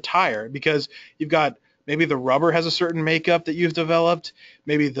 or even the tire, because you've got maybe the rubber has a certain makeup that you've developed.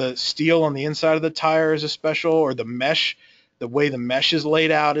 Maybe the steel on the inside of the tire is a special, or the mesh, the way the mesh is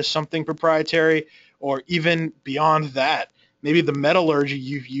laid out is something proprietary, or even beyond that, maybe the metallurgy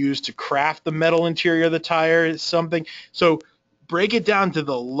you've used to craft the metal interior of the tire is something. So break it down to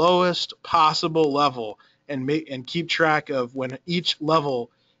the lowest possible level and keep track of when each level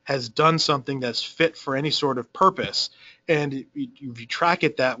has done something that's fit for any sort of purpose. And if you track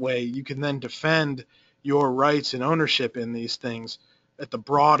it that way, you can then defend your rights and ownership in these things at the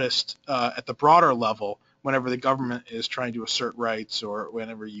broader level whenever the government is trying to assert rights, or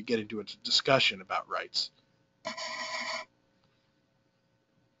whenever you get into a discussion about rights.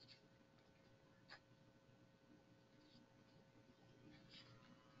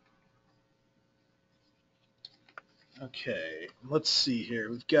 Okay, let's see here.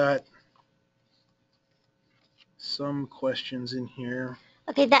 We've got some questions in here.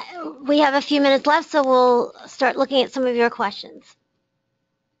 Okay, we have a few minutes left, so we'll start looking at some of your questions.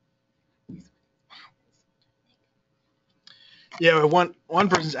 Yeah, one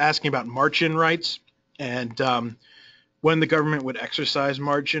person's asking about march-in rights and when the government would exercise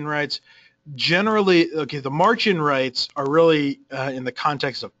march-in rights. Generally, okay, the march-in rights are really in the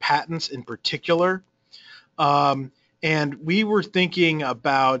context of patents in particular. And we were thinking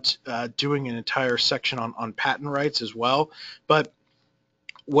about doing an entire section on patent rights as well. But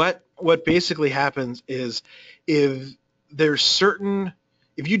what basically happens is if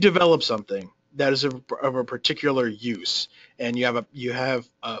you develop something that is of a particular use and you have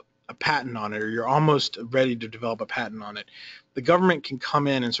a patent on it, or you're almost ready to develop a patent on it, the government can come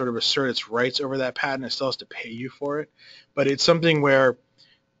in and sort of assert its rights over that patent. It still has to pay you for it, but it's something where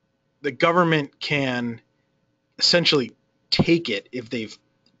the government can essentially take it if they've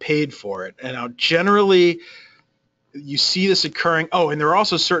paid for it. And now generally you see this occurring. Oh, and there are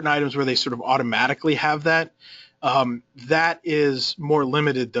also certain items where they sort of automatically have that. That is more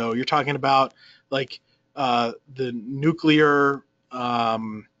limited, though. You're talking about like the nuclear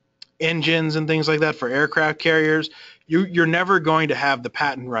engines and things like that for aircraft carriers, you're never going to have the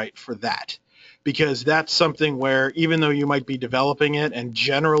patent right for that, because that's something where even though you might be developing it and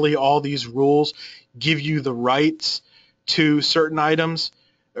generally all these rules give you the rights to certain items,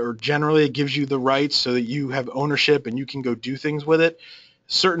 or generally it gives you the rights so that you have ownership and you can go do things with it,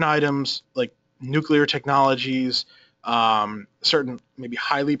 certain items like nuclear technologies, certain maybe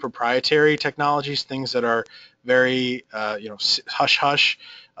highly proprietary technologies, things that are very hush hush,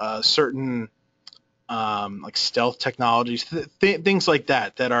 certain like stealth technologies, things like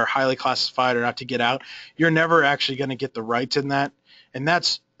that that are highly classified or not to get out. You're never actually going to get the rights in that, and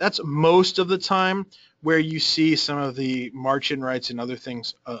that's most of the time where you see some of the march-in rights and other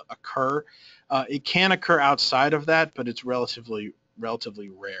things occur. It can occur outside of that, but it's relatively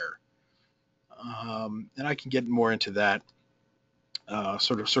rare. And I can get more into that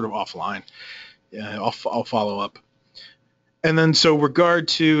sort of offline. Yeah, I'll follow up. And then, so regard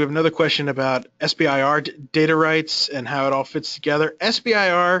to another question about SBIR data rights and how it all fits together.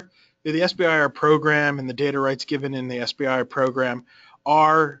 SBIR, the SBIR program and the data rights given in the SBIR program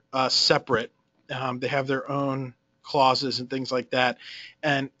are separate. They have their own clauses and things like that.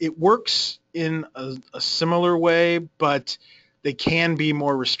 And it works in a similar way, but they can be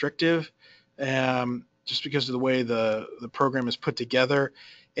more restrictive just because of the way the program is put together.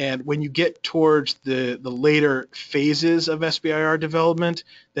 And when you get towards the later phases of SBIR development,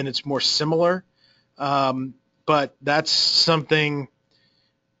 then it's more similar. But that's something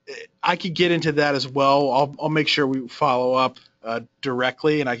I could get into that as well. I'll make sure we follow up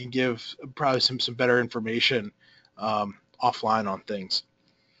directly, and I can give probably some better information offline on things.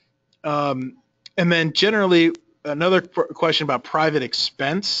 And then generally, another question about private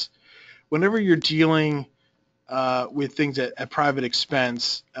expense. Whenever you're dealing with things at private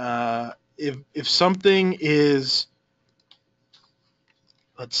expense, if something is,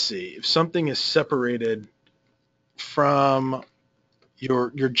 if something is separated from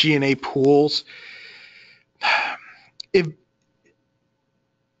your G&A pools, if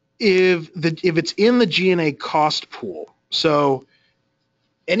it's in the G&A cost pool, so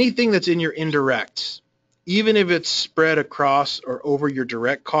anything that's in your indirects, even if it's spread across or over your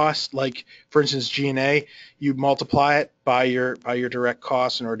direct costs, like for instance G&A, you multiply it by your direct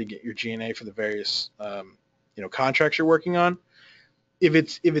costs in order to get your G&A for the various contracts you're working on. If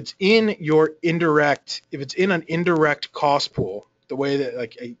it's in your indirect, if it's in an indirect cost pool, the way that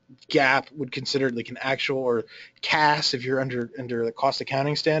like a GAAP would consider it, like an actual, or CAS if you're under the cost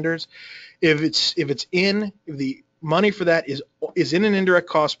accounting standards, if the money for that is in an indirect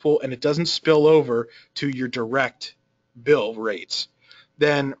cost pool and it doesn't spill over to your direct bill rates,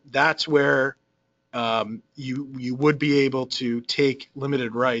 then that's where you would be able to take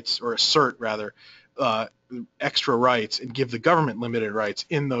limited rights, or assert rather extra rights, and give the government limited rights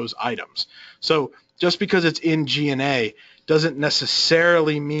in those items. So just because it's in G&A doesn't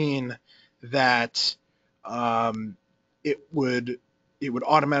necessarily mean that it would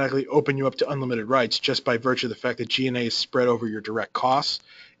automatically open you up to unlimited rights just by virtue of the fact that G&A is spread over your direct costs.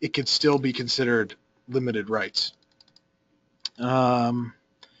 It could still be considered limited rights. Let's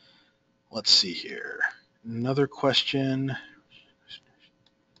see here. Another question.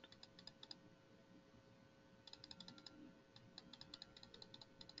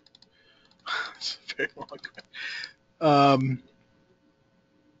 It's a very long question.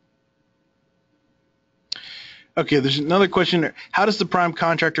 Okay, there's another question. How does the prime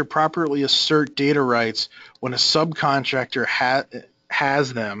contractor properly assert data rights when a subcontractor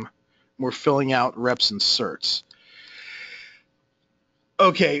has them? We're filling out reps and certs.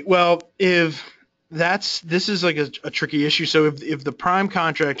 Okay, well, this is like a tricky issue. So if the prime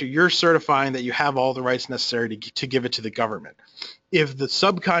contractor, you're certifying that you have all the rights necessary to give it to the government. If the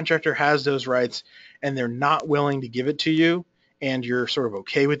subcontractor has those rights and they're not willing to give it to you, and you're sort of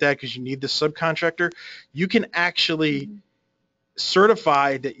okay with that because you need the subcontractor, you can actually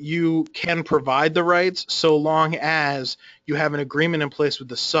certify that you can provide the rights so long as you have an agreement in place with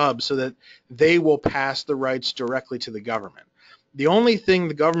the sub so that they will pass the rights directly to the government. The only thing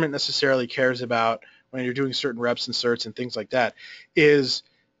the government necessarily cares about when you're doing certain reps and certs and things like that is,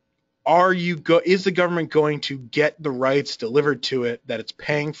 is the government going to get the rights delivered to it that it's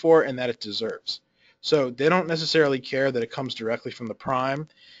paying for and that it deserves? So they don't necessarily care that it comes directly from the prime.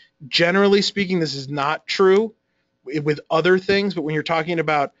 Generally speaking, this is not true with other things, but when you're talking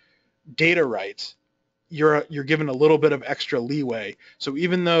about data rights, you're given a little bit of extra leeway. So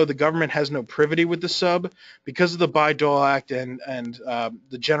even though the government has no privity with the sub, because of the Bayh-Dole Act and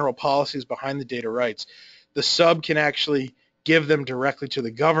the general policies behind the data rights, the sub can actually give them directly to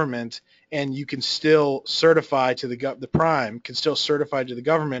the government and you can still certify to the prime can still certify to the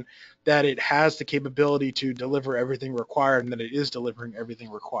government that it has the capability to deliver everything required and that it is delivering everything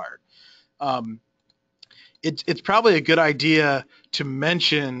required. It's probably a good idea to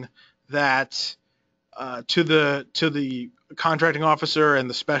mention that to the contracting officer and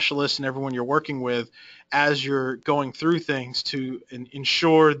the specialist and everyone you're working with as you're going through things, to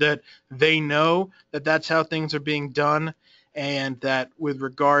ensure that they know that that's how things are being done, and that with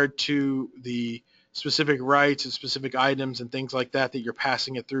regard to the specific rights and specific items and things like that, that you're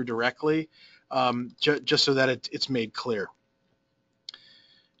passing it through directly, just so that it's made clear.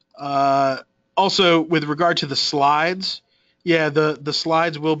 Also, with regard to the slides, yeah, the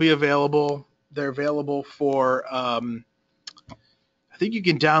slides will be available. They're available for, I think you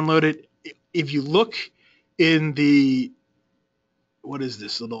can download it. If you look in the, what is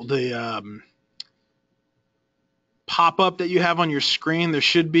this little, the pop-up that you have on your screen, there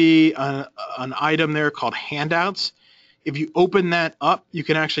should be an item there called handouts. If you open that up, you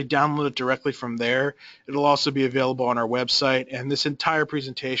can actually download it directly from there. It'll also be available on our website, and this entire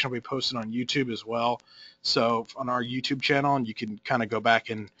presentation will be posted on YouTube as well. So on our YouTube channel, and you can kind of go back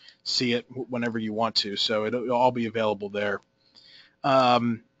and see it whenever you want to. So it'll all be available there.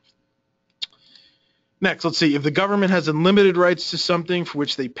 Next, let's see. If the government has unlimited rights to something for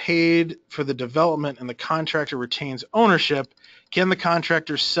which they paid for the development and the contractor retains ownership, can the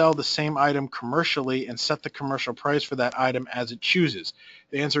contractor sell the same item commercially and set the commercial price for that item as it chooses?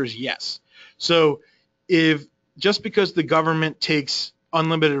 The answer is yes. So if just because the government takes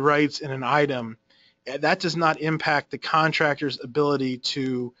unlimited rights in an item, that does not impact the contractor's ability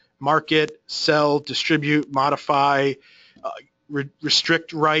to market, sell, distribute, modify,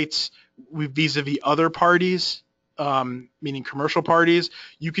 restrict rights vis-a-vis other parties, meaning commercial parties.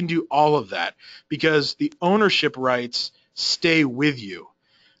 You can do all of that because the ownership rights stay with you.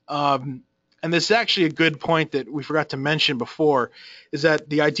 And this is actually a good point that we forgot to mention before, is that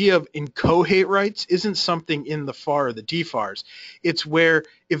the idea of incohate rights isn't something in the FAR or the DFARS. It's where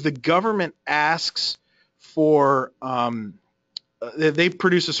if the government asks for, they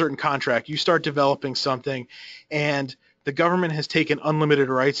produce a certain contract, you start developing something, and the government has taken unlimited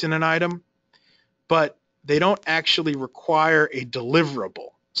rights in an item, but they don't actually require a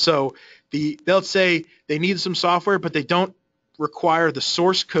deliverable. So they'll say they need some software, but they don't require the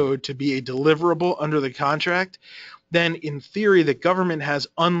source code to be a deliverable under the contract. Then in theory, the government has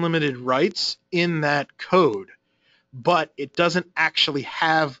unlimited rights in that code, but it doesn't actually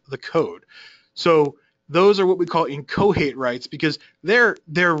have the code. So those are what we call incohate rights, because they're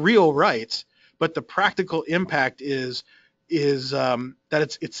real rights, but the practical impact is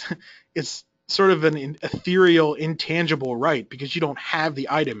that it's sort of an ethereal, intangible right because you don't have the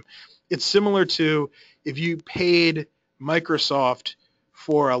item. It's similar to if you paid Microsoft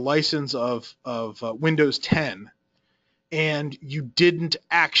for a license of Windows 10 and you didn't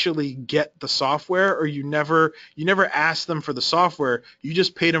actually get the software, or you never asked them for the software, you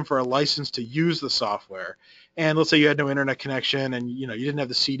just paid them for a license to use the software. And let's say you had no internet connection and you didn't have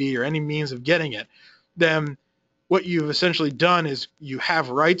the CD or any means of getting it, then what you've essentially done is you have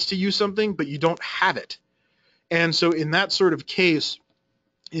rights to use something, but you don't have it. And so in that sort of case,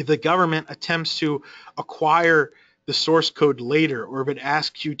 if the government attempts to acquire the source code later, or if it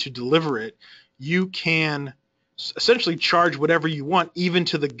asks you to deliver it, you can essentially charge whatever you want, even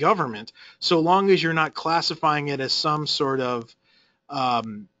to the government, so long as you're not classifying it as some sort of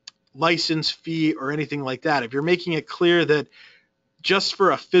license fee or anything like that. If you're making it clear that just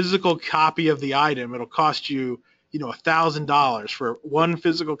for a physical copy of the item, it'll cost you, $1,000 for one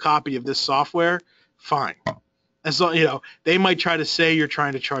physical copy of this software, fine. As long, they might try to say you're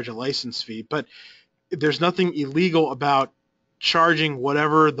trying to charge a license fee, but there's nothing illegal about charging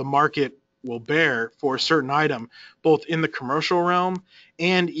whatever the market will bear for a certain item, both in the commercial realm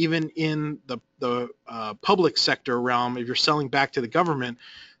and even in the public sector realm if you're selling back to the government,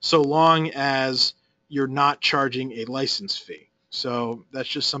 so long as you're not charging a license fee. So that's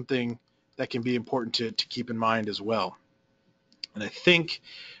just something that can be important to keep in mind as well. And I think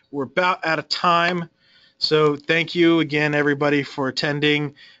we're about out of time. So thank you again, everybody, for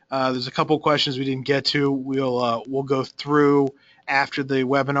attending. There's a couple questions we didn't get to. We'll go through after the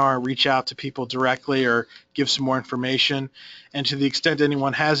webinar and reach out to people directly or give some more information. And to the extent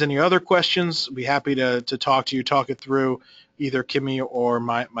anyone has any other questions, I'd be happy to talk to you, talk it through, either Kimi or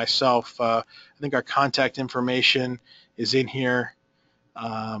myself. I think our contact information is in here.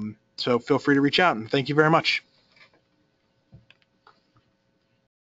 So feel free to reach out, and thank you very much.